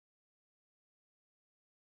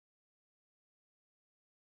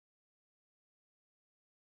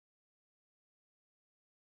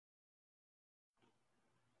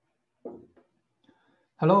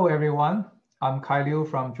Hello, everyone. I'm Kai Liu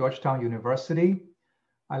from Georgetown University.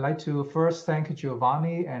 I'd like to first thank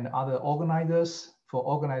Giovanni and other organizers for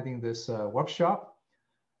organizing this workshop.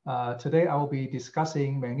 Today, I will be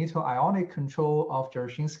discussing magneto-ionic control of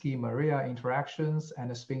Dzyaloshinskii-Moriya interactions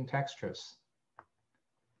and spin textures.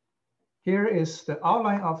 Here is the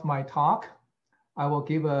outline of my talk. I will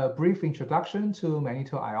give a brief introduction to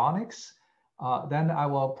magneto-ionics. Then I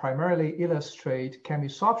will primarily illustrate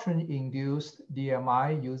chemisorption-induced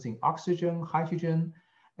DMI using oxygen, hydrogen,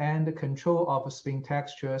 and the control of spin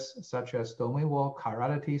textures such as domain wall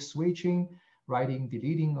chirality switching, writing,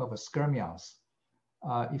 deleting of skyrmions.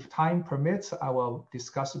 If time permits, I will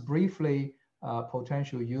discuss briefly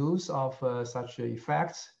potential use of such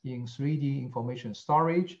effects in 3D information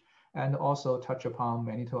storage, and also touch upon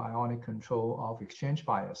magneto-ionic control of exchange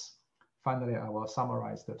bias. Finally, I will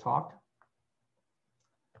summarize the talk.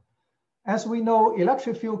 As we know,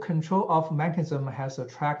 electric field control of magnetism has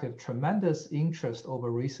attracted tremendous interest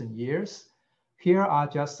over recent years. Here are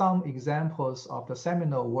just some examples of the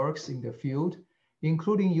seminal works in the field,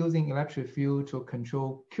 including using electric field to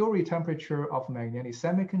control Curie temperature of magnetic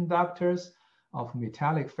semiconductors, of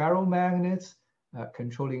metallic ferromagnets,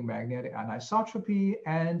 controlling magnetic anisotropy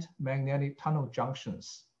and magnetic tunnel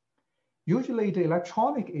junctions. Usually the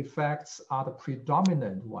electronic effects are the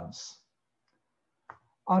predominant ones.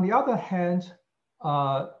 On the other hand,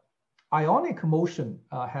 ionic motion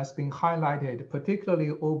has been highlighted,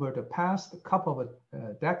 particularly over the past couple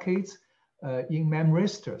of decades in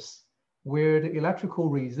memristors, where the electrical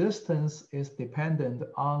resistance is dependent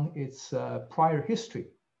on its prior history.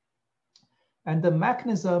 And the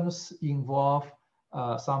mechanisms involve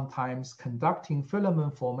sometimes conducting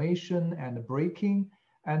filament formation and breaking,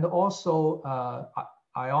 and also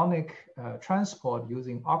ionic transport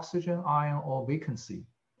using oxygen, ion, or vacancy.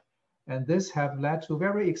 And this have led to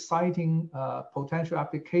very exciting potential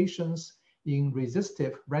applications in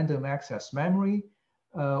resistive random access memory,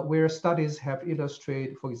 where studies have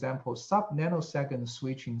illustrated, for example, sub-nanosecond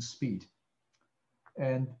switching speed.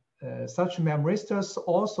 And such memristors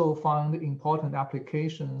also found important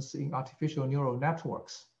applications in artificial neural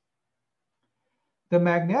networks. The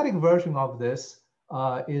magnetic version of this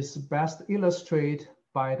is best illustrated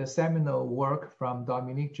by the seminal work from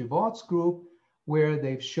Dominique Givaud's group, where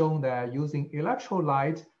they've shown that using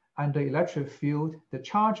electrolyte under electric field, the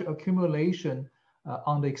charge accumulation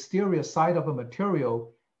on the exterior side of a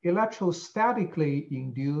material electrostatically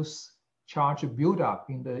induce charge buildup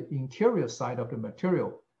in the interior side of the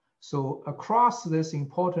material. So across this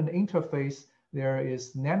important interface, there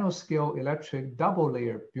is nanoscale electric double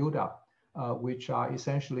layer buildup, which are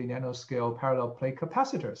essentially nanoscale parallel plate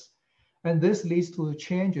capacitors. And this leads to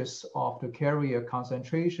changes of the carrier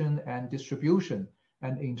concentration and distribution,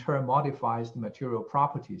 and in turn modifies the material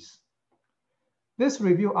properties. This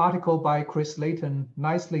review article by Chris Layton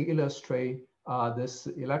nicely illustrates this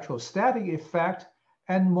electrostatic effect.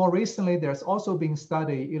 And more recently, there's also been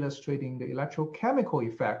study illustrating the electrochemical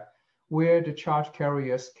effect, where the charge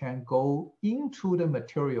carriers can go into the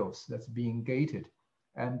materials that's being gated.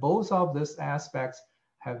 And both of these aspects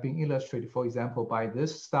have been illustrated, for example, by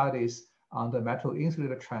these studies on the metal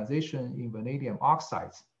insulator transition in vanadium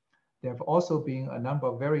oxides. There have also been a number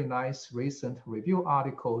of very nice recent review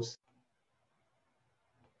articles.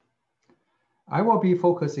 I will be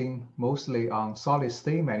focusing mostly on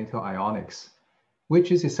solid-state magneto-ionics,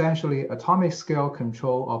 which is essentially atomic scale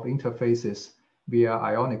control of interfaces via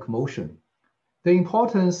ionic motion. The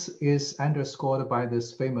importance is underscored by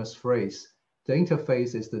this famous phrase, the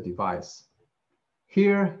interface is the device.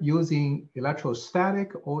 Here, using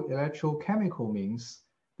electrostatic or electrochemical means,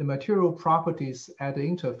 the material properties at the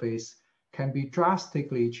interface can be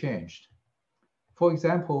drastically changed. For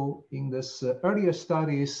example, in this earlier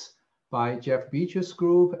studies by Jeff Beecher's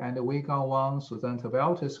group and Weigang Wang, Suzanne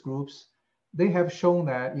Tavelte's groups, they have shown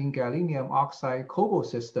that in gallium oxide cobalt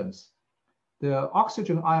systems, the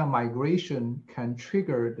oxygen ion migration can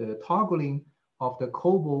trigger the toggling of the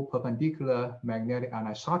cobalt perpendicular magnetic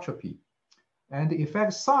anisotropy. And the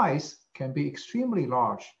effect size can be extremely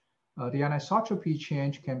large. The anisotropy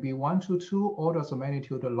change can be 1 to 2 orders of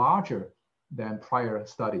magnitude larger than prior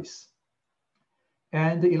studies.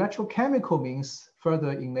 And the electrochemical means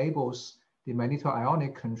further enables the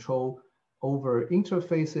magneto-ionic control over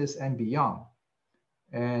interfaces and beyond.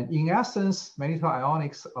 And in essence,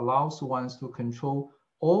 magneto-ionics allows one to control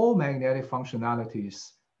all magnetic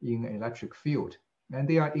functionalities in an electric field. And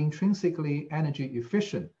they are intrinsically energy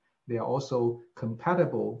efficient. They are also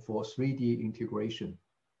compatible for 3D integration.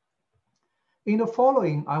 In the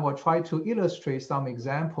following, I will try to illustrate some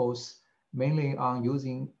examples, mainly on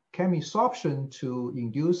using chemisorption to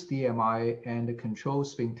induce DMI and control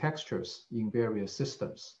spin textures in various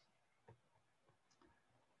systems.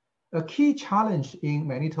 A key challenge in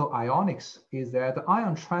magnetoionics is that the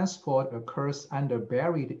ion transport occurs under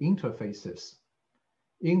buried interfaces.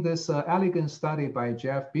 In this elegant study by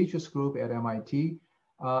Jeff Beecher's group at MIT,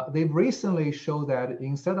 they've recently showed that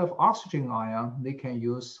instead of oxygen ion, they can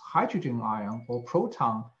use hydrogen ion or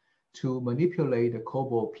proton to manipulate the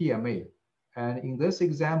cobalt PMA. And in this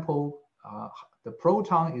example, the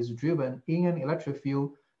proton is driven in an electric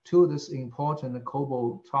field to this important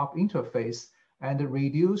cobalt top interface and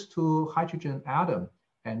reduced to hydrogen atom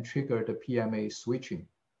and trigger the PMA switching.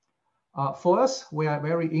 For us, we are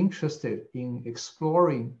very interested in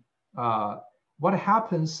exploring what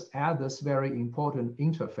happens at this very important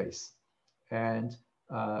interface and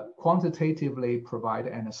quantitatively provide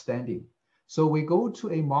understanding. So we go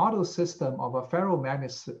to a model system of a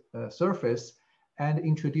ferromagnet surface and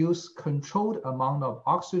introduce controlled amount of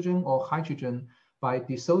oxygen or hydrogen by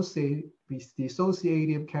dissociative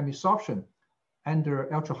chemisorption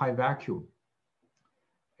under ultra-high vacuum.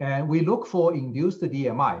 And we look for induced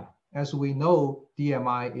DMI. As we know,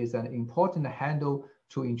 DMI is an important handle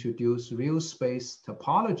to introduce real space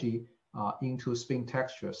topology into spin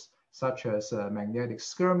textures, such as magnetic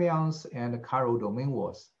skyrmions and chiral domain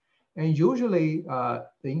walls. And usually, the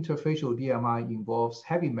interfacial DMI involves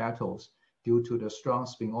heavy metals due to the strong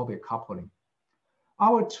spin-orbit coupling.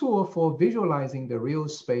 Our tool for visualizing the real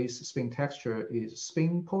space spin texture is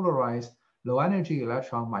spin-polarized low-energy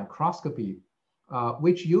electron microscopy,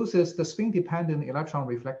 which uses the spin-dependent electron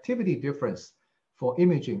reflectivity difference for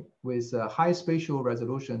imaging with high spatial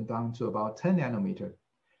resolution down to about 10 nanometer.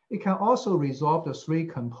 It can also resolve the three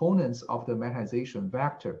components of the magnetization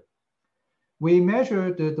vector. We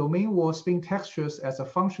measure the domain wall spin textures as a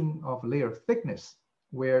function of layer thickness,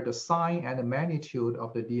 where the sign and the magnitude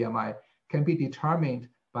of the DMI can be determined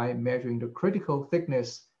by measuring the critical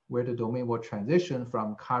thickness where the domain wall transition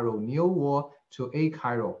from chiral neo wall to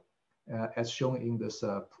achiral, as shown in this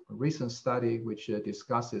recent study, which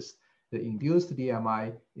discusses the induced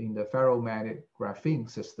DMI in the ferromagnet graphene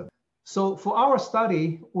system. So for our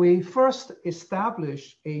study, we first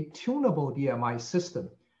establish a tunable DMI system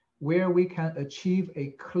where we can achieve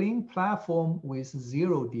a clean platform with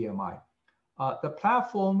zero DMI. The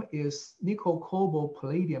platform is nickel, cobalt,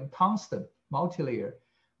 palladium, tungsten multilayer,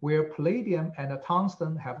 where palladium and the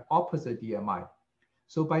tungsten have opposite DMI.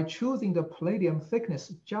 So by choosing the palladium thickness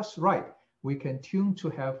just right, we can tune to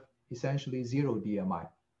have essentially zero DMI.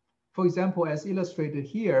 For example, as illustrated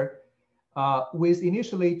here, with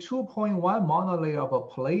initially 2.1 monolayer of a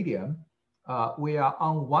palladium, we are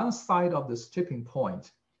on one side of this tipping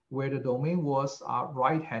point where the domain walls are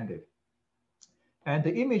right-handed. And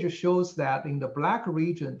the image shows that in the black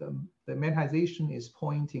region, the magnetization is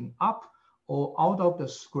pointing up or out of the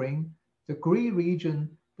screen. The gray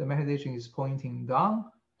region, the magnetization is pointing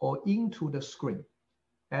down or into the screen.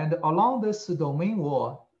 And along this domain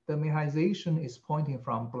wall, the magnetization is pointing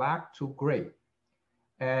from black to gray.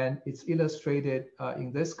 And it's illustrated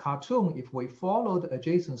in this cartoon. If we follow the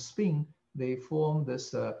adjacent spin, they form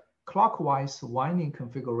this clockwise winding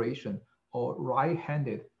configuration or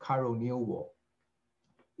right-handed chiral neo wall.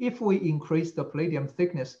 If we increase the palladium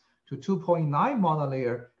thickness to 2.9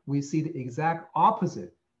 monolayer, we see the exact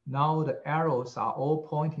opposite. Now the arrows are all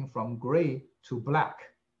pointing from gray to black.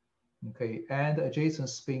 Okay, and the adjacent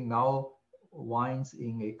spin now winds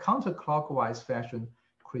in a counterclockwise fashion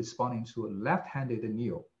corresponding to a left-handed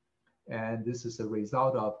neo. And this is a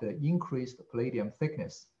result of the increased palladium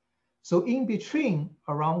thickness. So in between,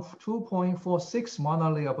 around 2.46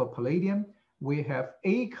 monolayer of a palladium, we have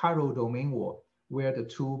a chiral domain wall where the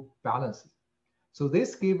two balance. So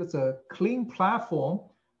this gives a clean platform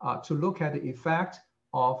to look at the effect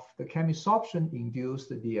of the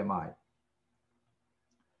chemisorption-induced DMI.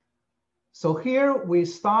 So here we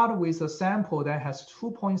start with a sample that has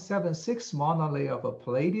 2.76 monolayer of a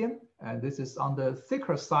palladium, and this is on the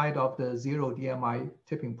thicker side of the zero DMI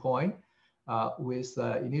tipping point with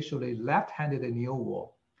initially left-handed neo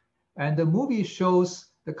wall. And the movie shows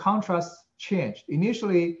the contrast changed.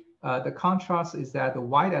 Initially, the contrast is that the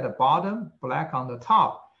white at the bottom, black on the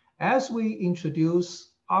top. As we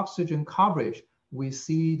introduce oxygen coverage, we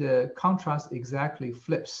see the contrast exactly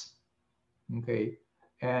flips, okay?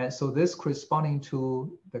 And so this corresponding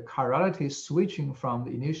to the chirality switching from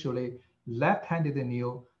the initially left-handed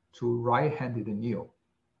neo to right-handed neo.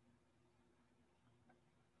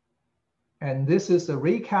 And this is a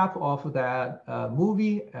recap of that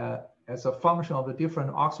movie as a function of the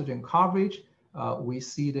different oxygen coverage. We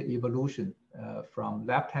see the evolution from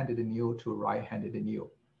left-handed neo to right-handed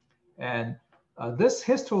neo. And This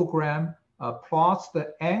histogram plots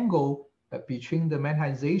the angle between the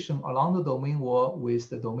magnetization along the domain wall with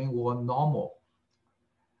the domain wall normal.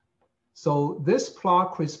 So this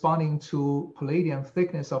plot corresponding to palladium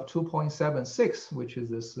thickness of 2.76, which is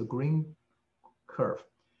this green curve.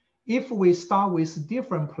 If we start with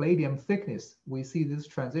different palladium thickness, we see this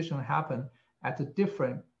transition happen at a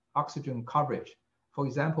different oxygen coverage. For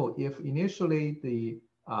example, if initially the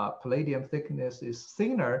palladium thickness is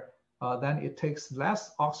thinner, then it takes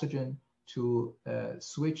less oxygen to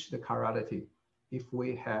switch the chirality. If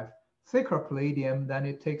we have thicker palladium, then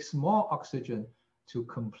it takes more oxygen to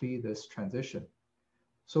complete this transition.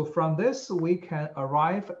 So from this, we can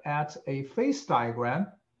arrive at a phase diagram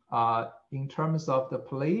in terms of the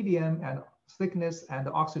palladium and thickness and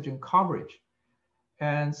the oxygen coverage.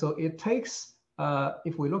 And so it takes,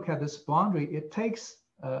 if we look at this boundary, it takes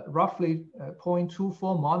roughly 0.24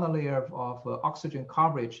 monolayer of oxygen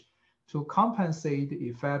coverage to compensate the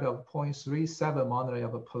effect of 0.37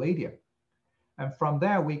 monolayer of palladium. And from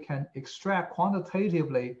there, we can extract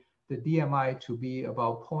quantitatively the DMI to be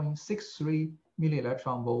about 0.63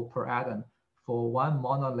 millielectron volt per atom for 1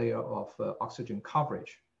 monolayer of oxygen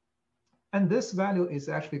coverage. And this value is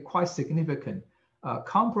actually quite significant,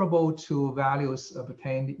 comparable to values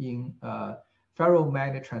obtained in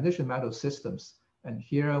ferromagnet transition metal systems. And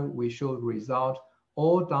here we show the result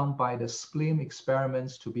all done by the SPLIM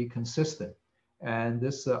experiments to be consistent. And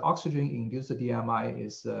this oxygen-induced DMI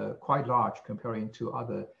is quite large comparing to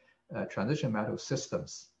other transition metal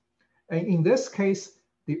systems. And in this case,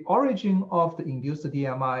 the origin of the induced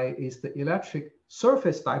DMI is the electric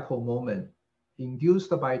surface dipole moment induced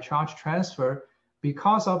by charge transfer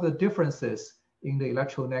because of the differences in the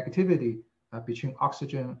electronegativity between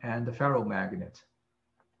oxygen and the ferromagnet.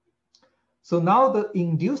 So now the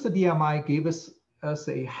induced DMI gives us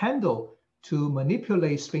a handle to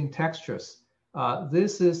manipulate spin textures.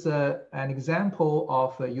 This is an example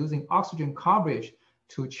of using oxygen coverage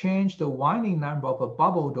to change the winding number of a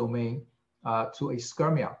bubble domain to a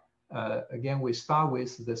skyrmia. Again, we start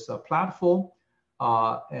with this platform,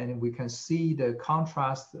 and we can see the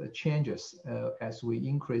contrast changes as we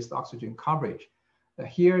increase the oxygen coverage.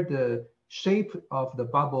 Here, the shape of the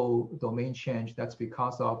bubble domain change, that's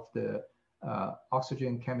because of the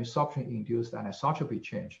oxygen chemisorption-induced anisotropy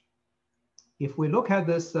change. If we look at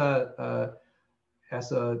this at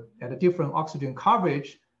a different oxygen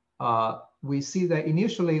coverage, we see that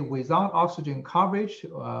initially without oxygen coverage,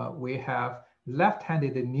 we have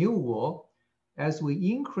left-handed new wall. As we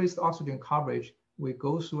increase oxygen coverage, we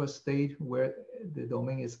go through a state where the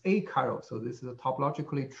domain is achiral. So this is a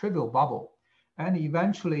topologically trivial bubble. And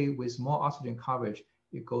eventually with more oxygen coverage,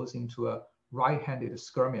 it goes into a right-handed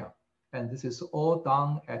skyrmia. And this is all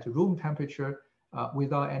done at room temperature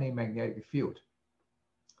without any magnetic field.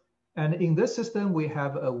 And in this system, we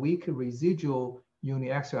have a weak residual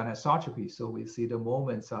uniaxial anisotropy. So we see the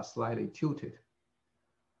moments are slightly tilted.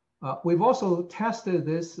 We've also tested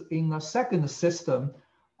this in a second system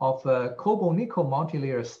of a cobalt-nickel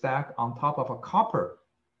multilayer stack on top of a copper.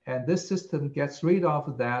 And this system gets rid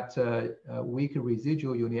of that weak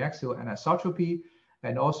residual uniaxial anisotropy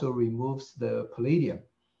and also removes the palladium.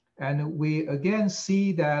 And we again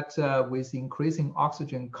see that with increasing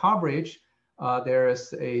oxygen coverage, there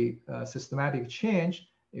is a systematic change.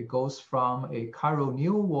 It goes from a chiral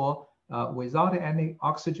new wall without any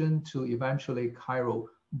oxygen to eventually chiral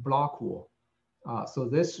block wall. So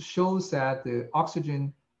this shows that the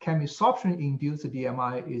oxygen chemisorption-induced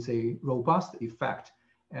DMI is a robust effect,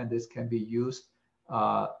 and this can be used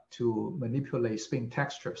to manipulate spin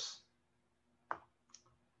textures.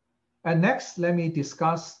 And next, let me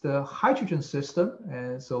discuss the hydrogen system.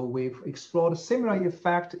 And so we've explored a similar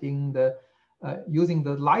effect in the using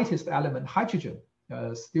the lightest element, hydrogen.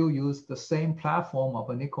 Still use the same platform of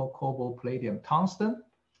a nickel, cobalt, palladium, tungsten.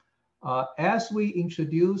 As we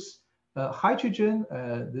introduce hydrogen,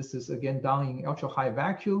 this is again done in ultra high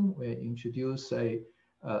vacuum. We introduce a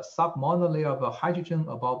sub-monolayer of a hydrogen,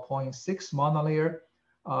 about 0.6 monolayer.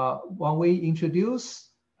 When we introduce,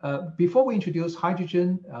 before we introduce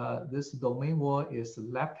hydrogen, this domain wall is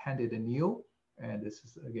left-handed anneal, and this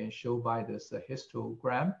is again shown by this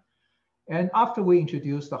histogram. And after we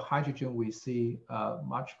introduce the hydrogen, we see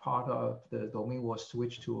much part of the domain wall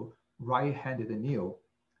switch to right-handed anneal.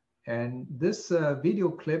 And this video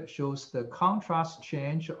clip shows the contrast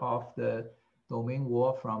change of the domain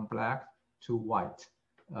wall from black to white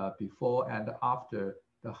before and after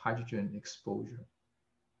the hydrogen exposure.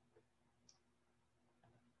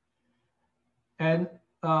 And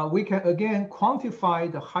we can again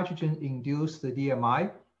quantify the hydrogen-induced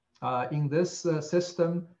DMI. In this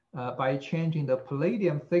system, by changing the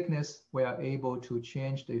palladium thickness, we are able to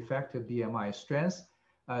change the effective DMI strength.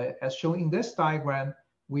 As shown in this diagram,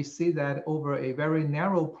 we see that over a very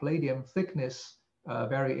narrow palladium thickness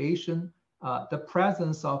variation, the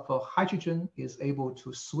presence of hydrogen is able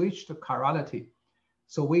to switch the chirality.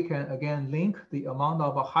 So we can again link the amount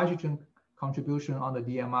of hydrogen contribution on the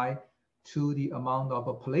DMI to the amount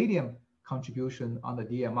of palladium contribution on the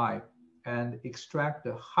DMI and extract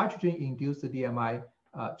the hydrogen-induced DMI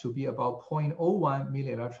to be about 0.01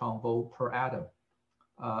 millielectron volt per atom.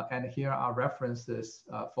 And here are references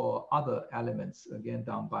for other elements, again,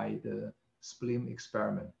 done by the SPLIM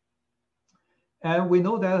experiment. And we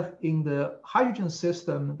know that in the hydrogen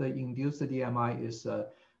system, the induced DMI is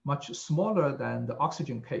much smaller than the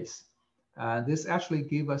oxygen case. And this actually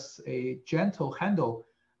gives us a gentle handle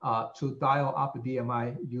to dial up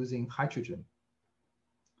DMI using hydrogen.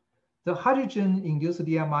 The hydrogen-induced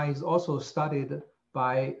DMI is also studied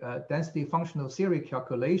by density functional theory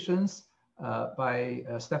calculations by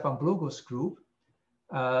Stefan Bloger's group.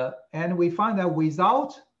 And we find that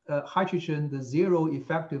without hydrogen, the zero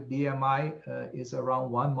effective DMI is around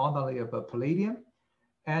 1 monolayer of palladium.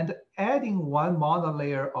 And adding 1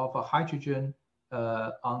 monolayer of a hydrogen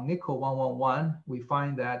on nickel 111, we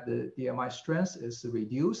find that the DMI strength is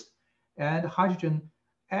reduced, and hydrogen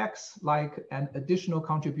acts like an additional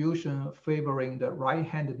contribution favoring the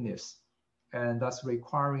right-handedness, and thus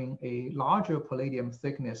requiring a larger palladium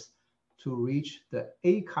thickness to reach the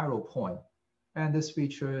achiral point. And this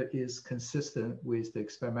feature is consistent with the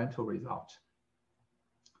experimental result.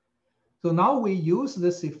 So now we use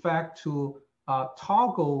this effect to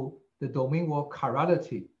toggle the domain wall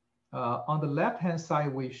chirality. On the left-hand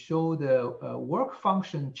side, we show the work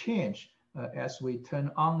function change as we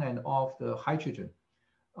turn on and off the hydrogen.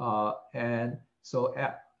 And so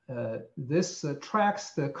this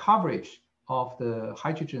tracks the coverage of the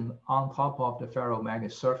hydrogen on top of the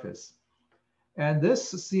ferromagnet surface. And this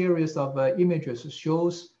series of images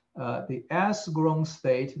shows the as-grown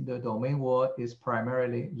state. The domain wall is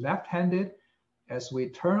primarily left-handed. As we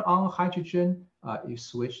turn on hydrogen, it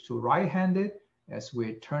switches to right-handed. As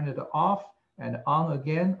we turn it off and on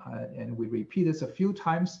again, and we repeat this a few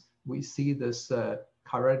times, we see this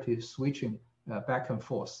chirality switching back and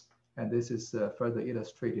forth. And this is further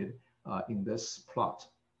illustrated in this plot.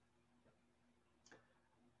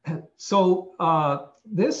 So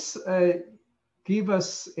this gives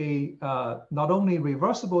us a not only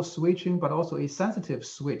reversible switching, but also a sensitive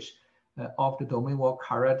switch of the domain wall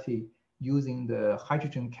chirality using the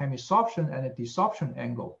hydrogen chemisorption and the desorption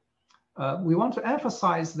angle. We want to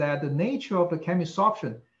emphasize that the nature of the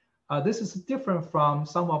chemisorption, this is different from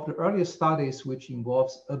some of the earlier studies which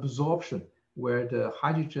involves absorption, where the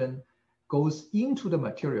hydrogen goes into the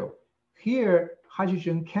material. Here,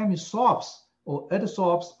 hydrogen chemisorbs or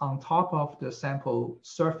adsorbs on top of the sample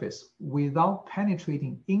surface without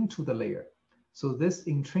penetrating into the layer. So this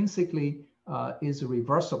intrinsically is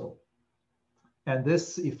reversible. And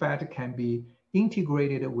this effect can be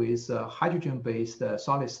integrated with hydrogen-based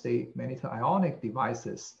solid-state magneto-ionic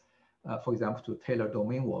devices, for example, to tailor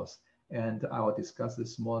domain walls. And I will discuss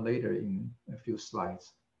this more later in a few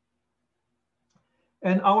slides.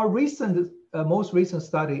 And our most recent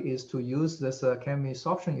study is to use this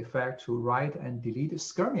chemisorption effect to write and delete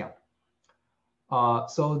skirmia.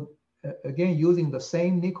 So again, using the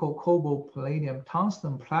same nickel, cobalt, palladium,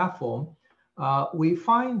 tungsten platform, we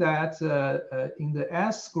find that in the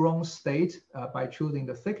S-grown state, by choosing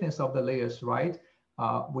the thickness of the layers right,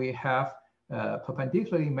 we have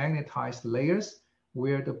perpendicularly magnetized layers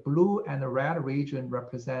where the blue and the red region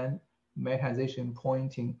represent magnetization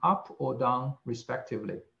pointing up or down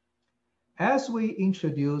respectively. As we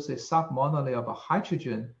introduce a submonolayer of a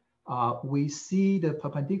hydrogen, we see the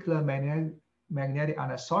perpendicular magnetic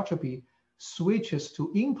anisotropy switches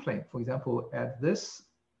to in-plane. For example, at this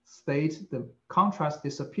state, the contrast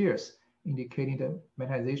disappears, indicating that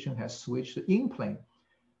magnetization has switched to in-plane.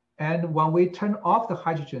 And when we turn off the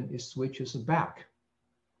hydrogen, it switches back.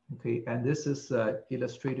 Okay, and this is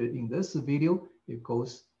illustrated in this video. It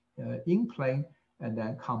goes in plane and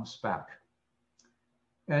then comes back.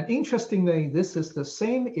 And interestingly, this is the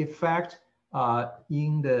same effect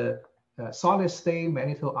in the solid-state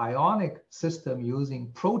magneto-ionic system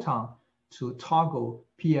using proton to toggle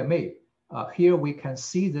PMA. Here we can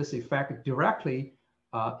see this effect directly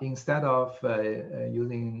instead of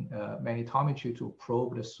using magnetometry to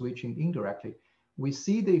probe the switching indirectly. We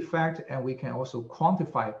see the effect, and we can also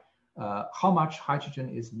quantify how much hydrogen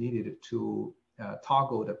is needed to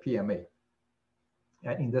toggle the PMA.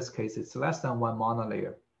 And in this case, it's less than 1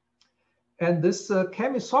 monolayer. And this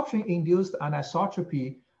chemisorption-induced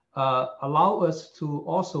anisotropy allow us to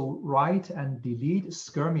also write and delete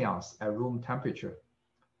skyrmions at room temperature.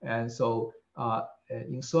 And so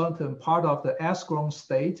in certain part of the S-grown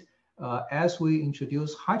state, as we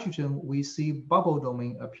introduce hydrogen, we see bubble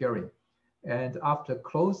domain appearing. And after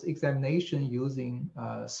close examination using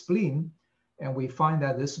spleen, and we find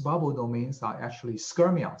that these bubble domains are actually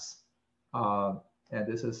skyrmions. And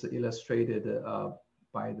this is illustrated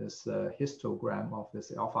by this histogram of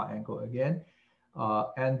this alpha angle again.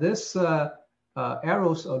 And this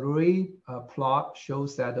arrows array plot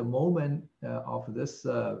shows that the moment of this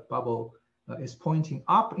bubble is pointing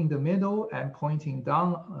up in the middle and pointing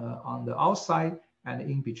down on the outside, and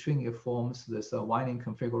in between it forms this winding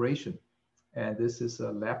configuration. And this is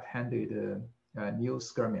a left-handed new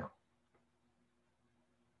skyrmion.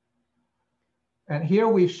 And here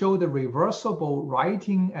we show the reversible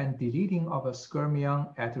writing and deleting of a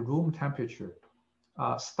skyrmion at room temperature.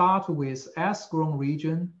 Start with S-grown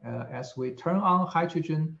region. As we turn on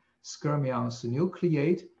hydrogen, skyrmions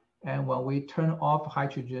nucleate. And when we turn off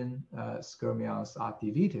hydrogen, skyrmions are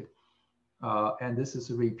deleted. And this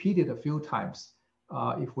is repeated a few times.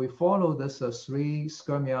 If we follow this 3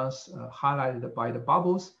 skyrmions highlighted by the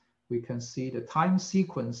bubbles, we can see the time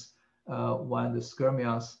sequence when the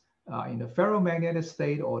skyrmions are in the ferromagnetic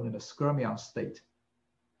state or in the skyrmion state.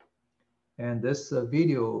 And this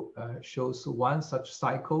video shows one such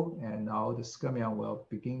cycle, and now the skyrmion will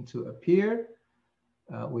begin to appear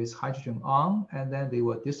with hydrogen on, and then they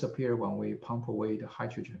will disappear when we pump away the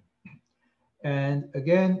hydrogen. And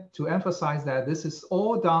again, to emphasize that this is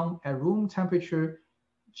all done at room temperature,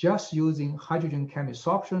 just using hydrogen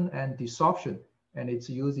chemisorption and desorption, and it's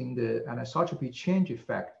using the anisotropy change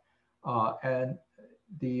effect. And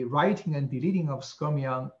the writing and deleting of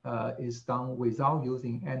skyrmion is done without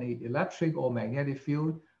using any electric or magnetic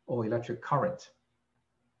field or electric current.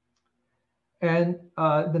 And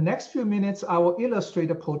the next few minutes, I will illustrate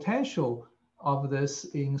the potential of this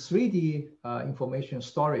in 3D information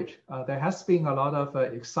storage. There has been a lot of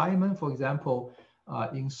excitement, for example,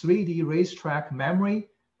 in 3D racetrack memory,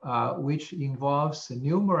 which involves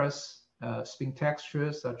numerous spin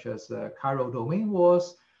textures such as chiral domain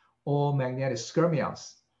walls or magnetic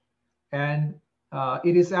skyrmions. And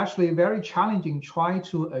it is actually very challenging trying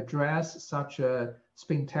to address such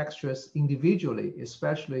spin textures individually,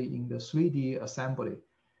 especially in the 3D assembly.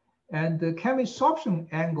 And the chemisorption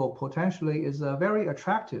angle potentially is very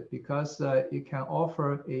attractive because it can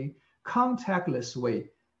offer a contactless way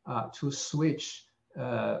to switch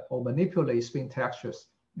or manipulate spin textures,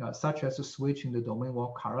 such as switching the domain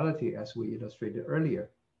wall chirality, as we illustrated earlier.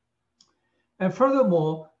 And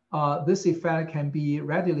furthermore, this effect can be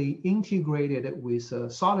readily integrated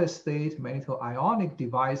with solid-state magneto-ionic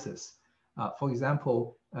devices. For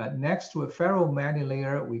example, next to a ferromagnetic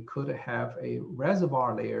layer, we could have a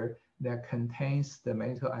reservoir layer that contains the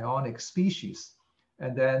magneto-ionic species.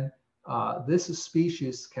 And then this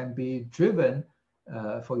species can be driven,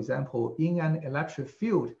 for example, in an electric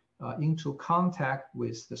field into contact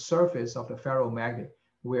with the surface of the ferromagnet,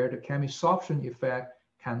 where the chemisorption effect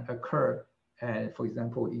can occur and, for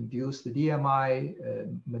example, induce the DMI,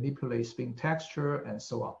 manipulate spin texture, and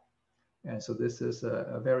so on. And so this is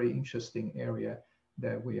a very interesting area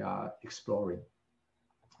that we are exploring.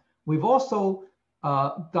 We've also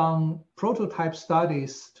done prototype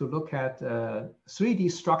studies to look at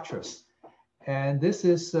 3D structures. And this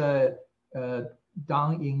is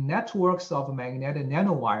done in networks of magnetic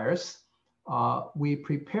nanowires. We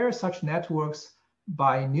prepare such networks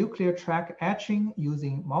by nuclear track etching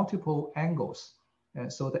using multiple angles.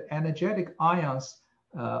 And so the energetic ions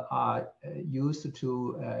are used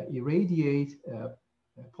to irradiate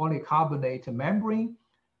polycarbonate membrane,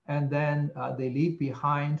 and then they leave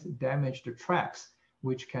behind damaged tracks,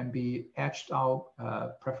 which can be etched out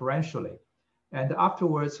preferentially. And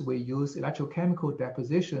afterwards, we use electrochemical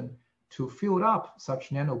deposition to fill up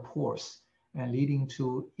such nanopores and leading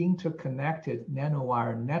to interconnected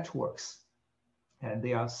nanowire networks. And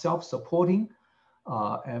they are self-supporting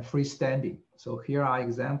and freestanding. So here are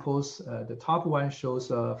examples. The top one shows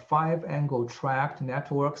 5-angle tracked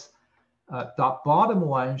networks. The bottom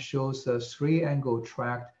one shows 3-angle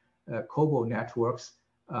tracked cobalt networks,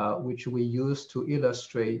 which we use to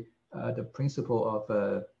illustrate the principle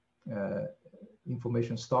of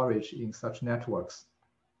information storage in such networks.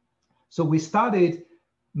 So we studied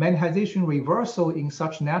magnetization reversal in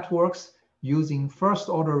such networks using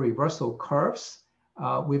first-order reversal curves.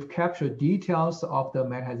 We've captured details of the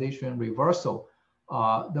magnetization reversal.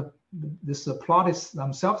 These plots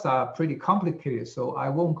themselves are pretty complicated, so I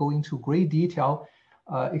won't go into great detail,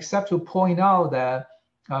 except to point out that,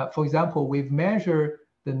 for example, we've measured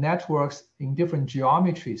the networks in different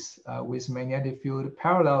geometries with magnetic field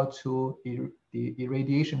parallel to the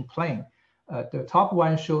irradiation plane. The top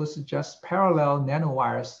one shows just parallel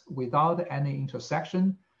nanowires without any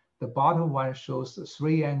intersection. The bottom one shows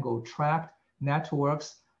 3-angle tracked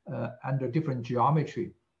networks under different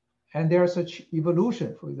geometry. And there's such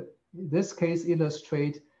evolution. For this case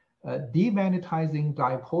illustrate demagnetizing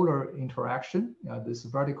dipolar interaction. This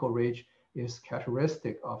vertical ridge is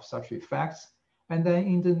characteristic of such effects. And then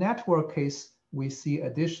in the network case, we see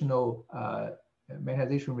additional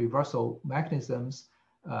magnetization reversal mechanisms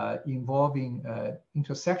involving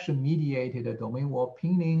intersection-mediated domain wall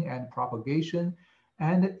pinning and propagation,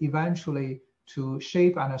 and eventually to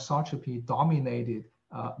shape anisotropy dominated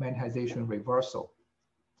magnetization reversal.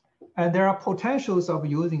 And there are potentials of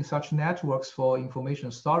using such networks for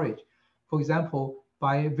information storage. For example,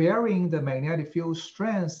 by varying the magnetic field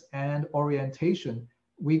strength and orientation,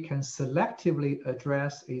 we can selectively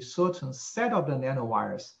address a certain set of the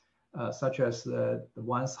nanowires, such as the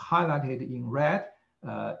ones highlighted in red.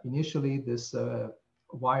 Initially, this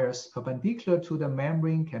wires perpendicular to the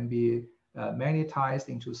membrane can be magnetized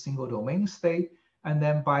into single domain state. And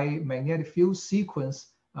then by magnetic field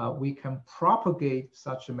sequence, we can propagate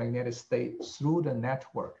such a magnetic state through the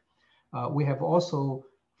network. We have also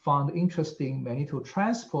found interesting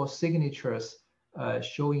magnetotransport signatures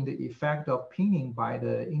showing the effect of pinning by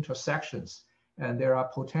the intersections. And there are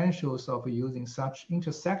potentials of using such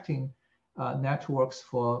intersecting networks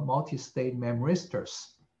for multi-state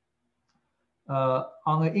memristors.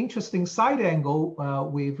 On an interesting side angle,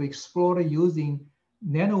 we've explored using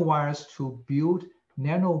nanowires to build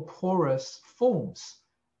nanoporous foams,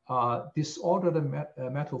 disordered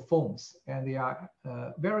metal foams, and they are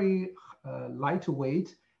very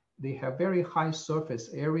lightweight. They have very high surface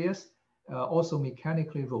areas, also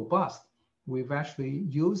mechanically robust. We've actually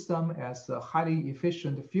used them as highly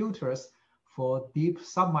efficient filters for deep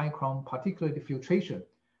submicron particulate filtration.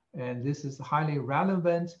 And this is highly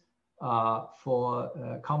relevant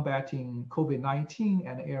for combating COVID-19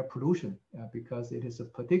 and air pollution because it is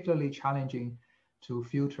particularly challenging to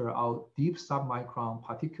filter out deep submicron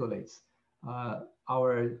particulates.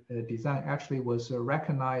 Our design actually was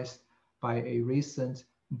recognized by a recent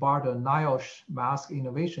Barda-NIOSH Mask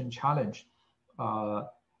Innovation Challenge.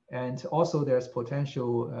 And also there's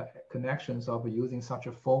potential connections of using such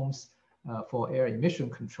foams for air emission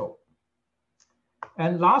control.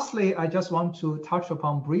 And lastly, I just want to touch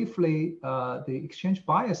upon briefly the exchange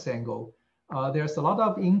bias angle. There's a lot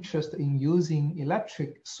of interest in using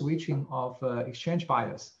electric switching of exchange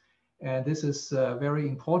bias. And this is very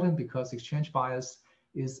important because exchange bias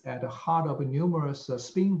is at the heart of numerous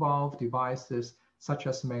spin valve devices, such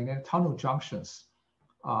as magnetic tunnel junctions.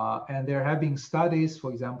 And there have been studies,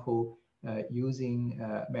 for example, using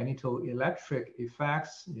magnetoelectric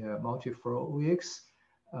effects, multifluidics,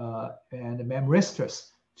 and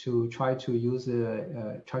memristors to try to use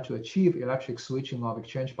try to achieve electric switching of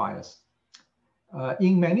exchange bias.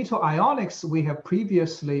 In magnetoionics, we have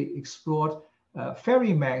previously explored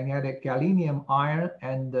ferrimagnetic gallium iron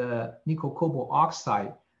and nickel cobalt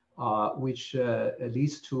oxide, which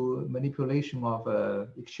leads to manipulation of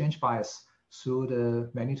exchange bias through the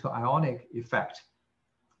magnetoionic effect.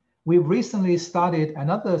 We recently studied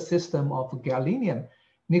another system of gallium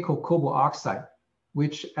nickel cobalt oxide,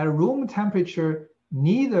 which at room temperature,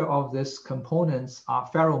 neither of these components are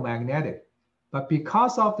ferromagnetic. But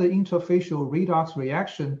because of the interfacial redox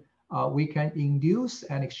reaction, we can induce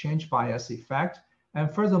an exchange bias effect.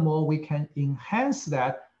 And furthermore, we can enhance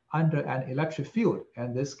that under an electric field.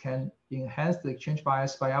 And this can enhance the exchange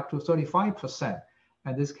bias by up to 35%.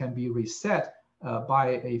 And this can be reset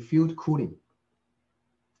by a field cooling.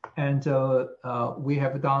 And we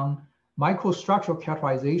have done microstructural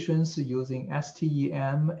characterizations using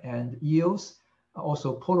STEM and EOS,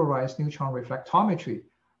 also polarized neutron reflectometry.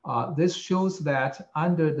 This shows that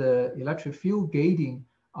under the electric field gating,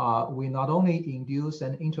 we not only induce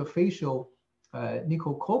an interfacial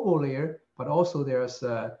nickel cobalt layer, but also there's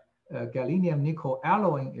a gallium nickel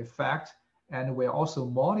alloying effect. And we're also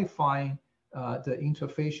modifying the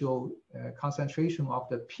interfacial concentration of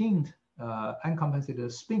the pinned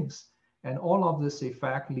uncompensated spins. And all of this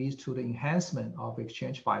effect leads to the enhancement of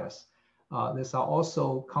exchange bias. These are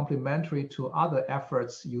also complementary to other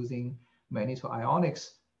efforts using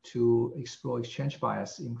magnetoionics to explore exchange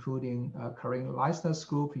bias, including Karin Leisner's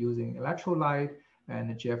group using electrolyte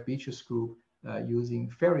and Jeff Beecher's group using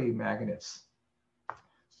ferrimagnets.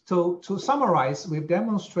 So to summarize, we've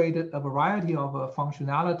demonstrated a variety of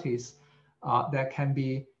functionalities that can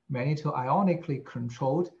be magnetoionically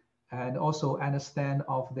controlled and also understand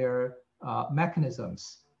of their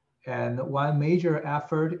mechanisms. And one major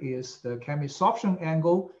effort is the chemisorption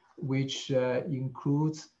angle, which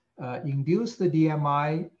includes induced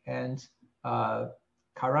DMI and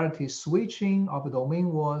chirality switching of the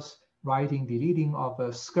domain walls, writing, deleting of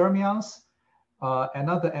skyrmions.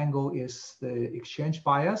 Another angle is the exchange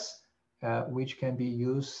bias, which can be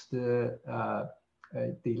used, the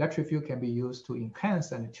electric field can be used to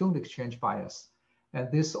enhance and tune the exchange bias. And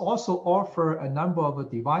this also offers a number of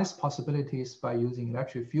device possibilities by using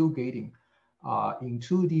electric field gating in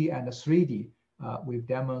 2D and 3D. We've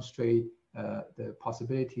demonstrated the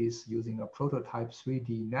possibilities using a prototype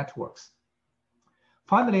 3D networks.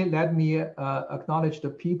 Finally, let me acknowledge the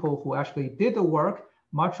people who actually did the work.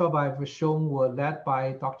 Much of I've shown were led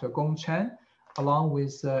by Dr. Gong Chen, along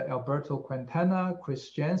with Alberto Quintana, Chris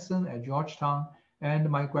Jensen at Georgetown, and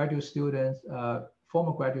my graduate students,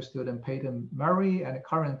 former graduate student Peyton Murray and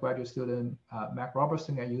current graduate student Mac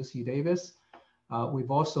Robertson at UC Davis.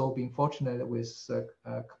 We've also been fortunate with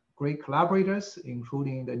great collaborators,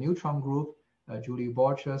 including the neutron group, Julie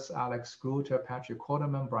Borges, Alex Gruter, Patrick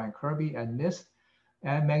Quarterman, Brian Kirby at NIST,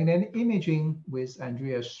 and magnetic imaging with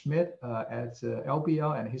Andreas Schmidt at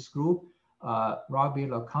LBL and his group, Robbie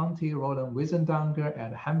LaConte, Roland Wiesendanger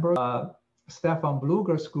at Hamburg, Stefan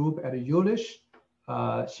Bluger's group at Jülich,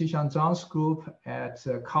 Xishan Zhang's group at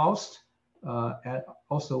KAUST, and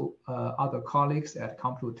also other colleagues at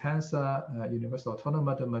Complutense, University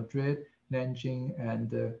Autónoma de Madrid, Nanjing,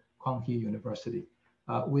 and Kwanghi University.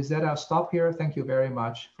 With that, I'll stop here. Thank you very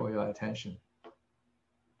much for your attention.